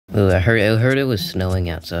Oh, I heard it was snowing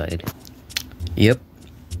outside. Yep.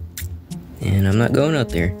 And I'm not going out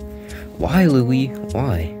there. Why, Louie?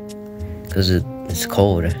 Why? Because it's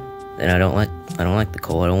cold, and I don't like the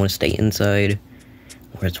cold. I don't want to stay inside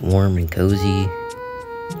where it's warm and cozy.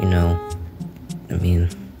 You know, I mean,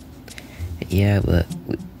 yeah, but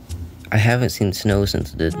I haven't seen snow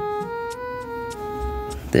since the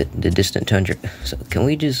distant tundra. So can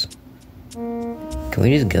we just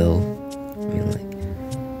go? I mean, like,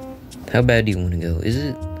 how bad do you want to go? Is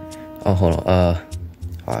it? Oh, hold on.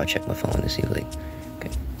 I'll check my phone to see, like,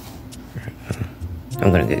 okay.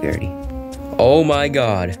 I'm gonna get ready. Oh my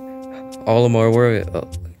God, Olimar, where? Oh,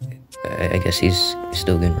 I guess he's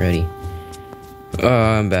still getting ready.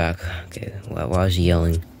 I'm back. Okay, why was he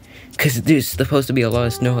yelling? Cause there's supposed to be a lot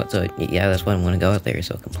of snow outside. Yeah, that's why I want to go out there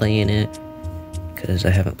so I can play in it. Cause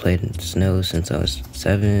I haven't played in snow since I was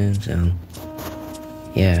 7. So,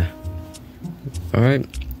 yeah. All right,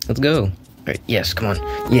 let's go. All right, yes, come on,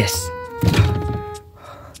 yes.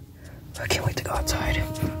 I can't wait to go outside.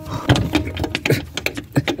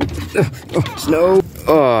 Oh, snow.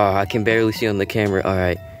 Oh, I can barely see on the camera. All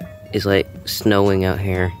right, it's like snowing out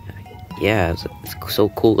here. Yeah, it's so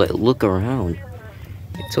cool. Like, look around.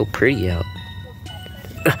 It's so pretty out.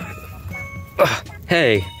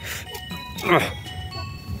 Hey.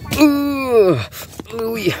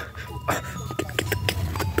 Louie.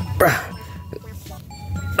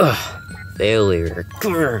 Failure.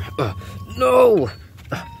 Come here. No.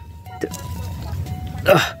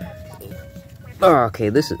 Oh, okay,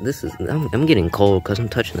 this is. I'm getting cold because I'm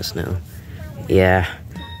touching the snow. Yeah.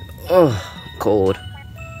 Oh, cold.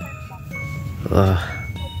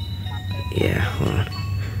 Yeah. Hold on.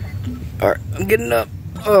 All right, I'm getting up.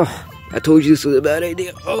 Oh, I told you this was a bad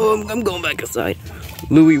idea. Oh, I'm going back inside.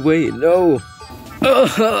 Louie, wait, no.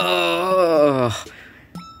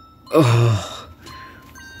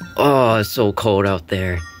 Oh, it's so cold out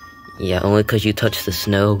there. Yeah, only because you touched the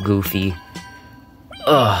snow, Goofy.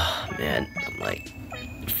 Oh, man, I'm like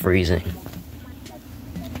freezing.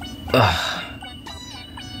 I'm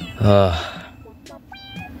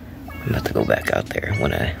about to go back out there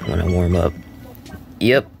when I warm up.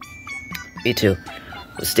 Yep, me too.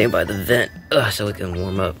 Let's stand by the vent, so we can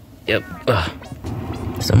warm up. Yep.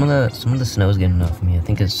 Some of the snow's getting off me. I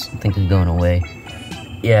think it's going away.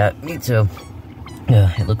 Yeah, me too.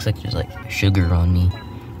 Yeah, it looks like there's like sugar on me.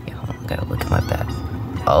 Yeah, hold on, I gotta look at my back.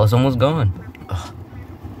 Oh, it's almost gone.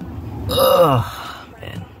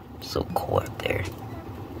 Man, so cold out there.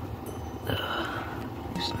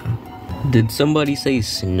 Did somebody say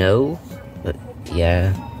snow?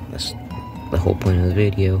 Yeah, that's the whole point of the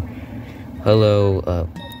video. Hello,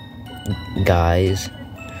 guys.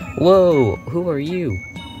 Whoa, who are you?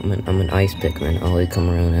 I'm an ice pickman. I only come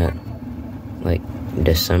around at like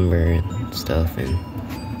December and stuff, and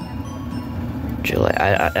July.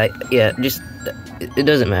 Yeah, just it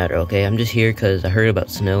doesn't matter. Okay, I'm just here because I heard about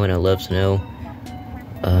snow and I love snow.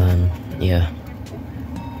 Yeah.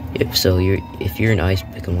 If you're an ice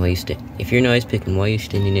picking, why you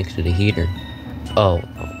standing next to the heater? Oh,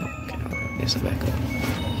 okay. I guess I'm back up.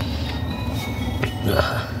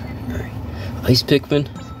 Alright. Ice pickman?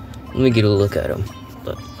 Let me get a look at him.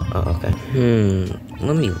 Okay.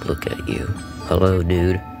 Let me look at you. Hello,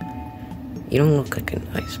 dude. You don't look like an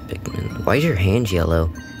ice pickman. Why is your hands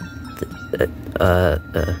yellow?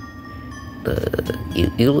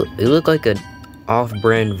 You look like an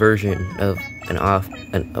off-brand version of an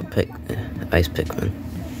ice pickman.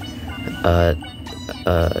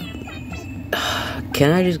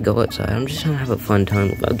 Can I just go outside? I'm just trying to have a fun time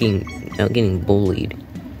without getting bullied.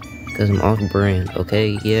 Because I'm off-brand,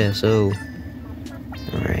 okay? Yeah, so...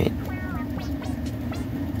 Alright.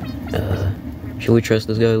 Should we trust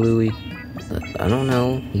this guy, Louie? I don't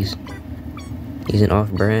know. He's an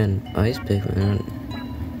off-brand ice pickman.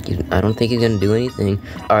 I don't think he's gonna do anything.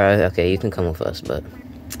 Alright, okay, you can come with us, but...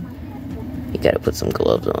 You gotta put some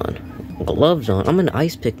gloves on. Gloves on? I'm an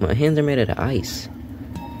ice pick. My hands are made out of ice.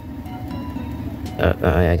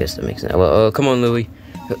 I guess that makes sense. Well, come on, Louie.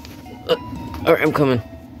 Alright, I'm coming.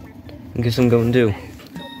 I guess I'm going too.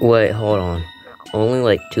 Wait, hold on. Only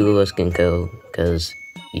like 2 of us can go, because,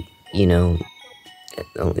 you know,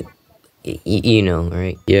 only, you know,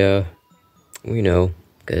 right? Yeah, we know,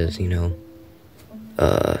 because, you know,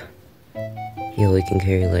 you only can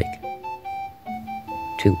carry like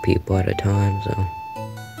 2 people at a time, so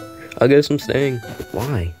I guess I'm staying.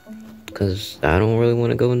 Why? Because I don't really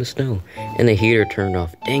want to go in the snow. And the heater turned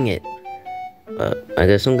off. Dang it. I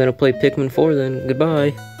guess I'm gonna play Pikmin 4 then.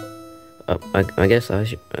 Goodbye. I guess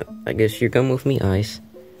you're coming with me, Ice.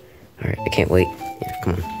 Alright, I can't wait. Yeah,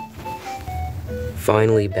 come on.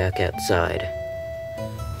 Finally back outside.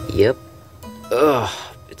 Yep. Ugh,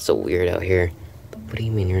 it's so weird out here. What do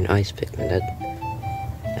you mean you're an ice Pikmin?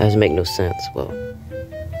 That doesn't make no sense. Well,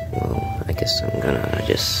 I guess I'm gonna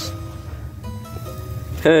just...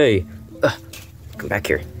 Hey! Come back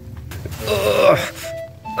here.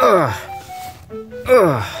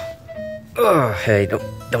 Hey,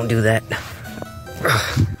 don't do that.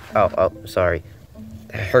 Oh, sorry.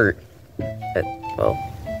 That hurt. Well...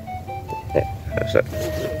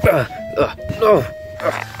 No!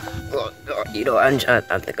 You know, I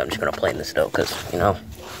think I'm just gonna play in the snow, cause, you know...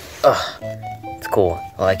 it's cool.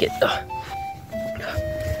 I like it.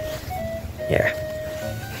 Yeah.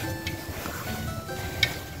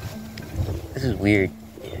 This is weird.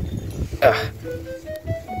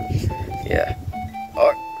 Yeah.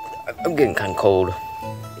 I'm getting kind of cold.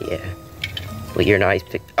 Yeah. But you're an ice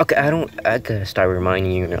pick. Okay, I gotta start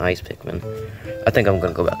reminding you you're an ice Pikmin. I think I'm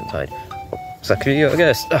gonna go back inside. Suck video, I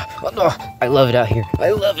guess. I love it out here.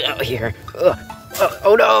 I love it out here.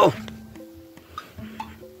 Oh no!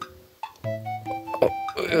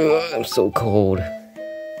 I'm so cold.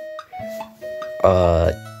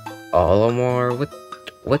 Olimar,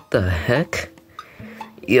 what the heck?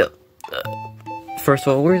 Yep. First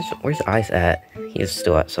of all, where's Ice at? He's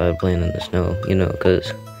still outside playing in the snow, you know,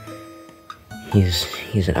 cause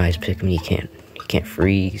he's an ice Pikmin. He can't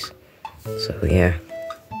freeze. So yeah.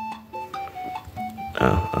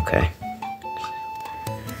 Oh, okay.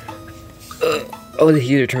 Oh, the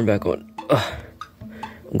heater turned back on.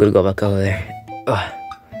 I'm gonna go back over there.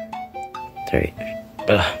 Sorry.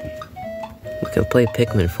 We could play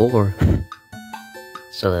Pikmin 4.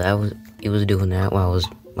 So he was doing that while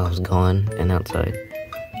I was gone and outside.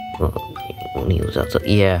 Well, when he was outside,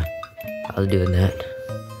 yeah, I was doing that.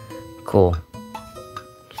 Cool.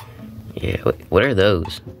 Yeah. What are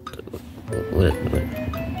those? What?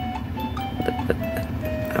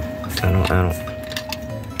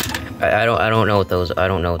 I don't know what those. I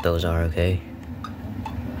don't know what those are. Okay.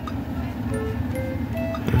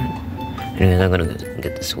 Anyways, I'm gonna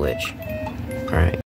get the Switch. All right.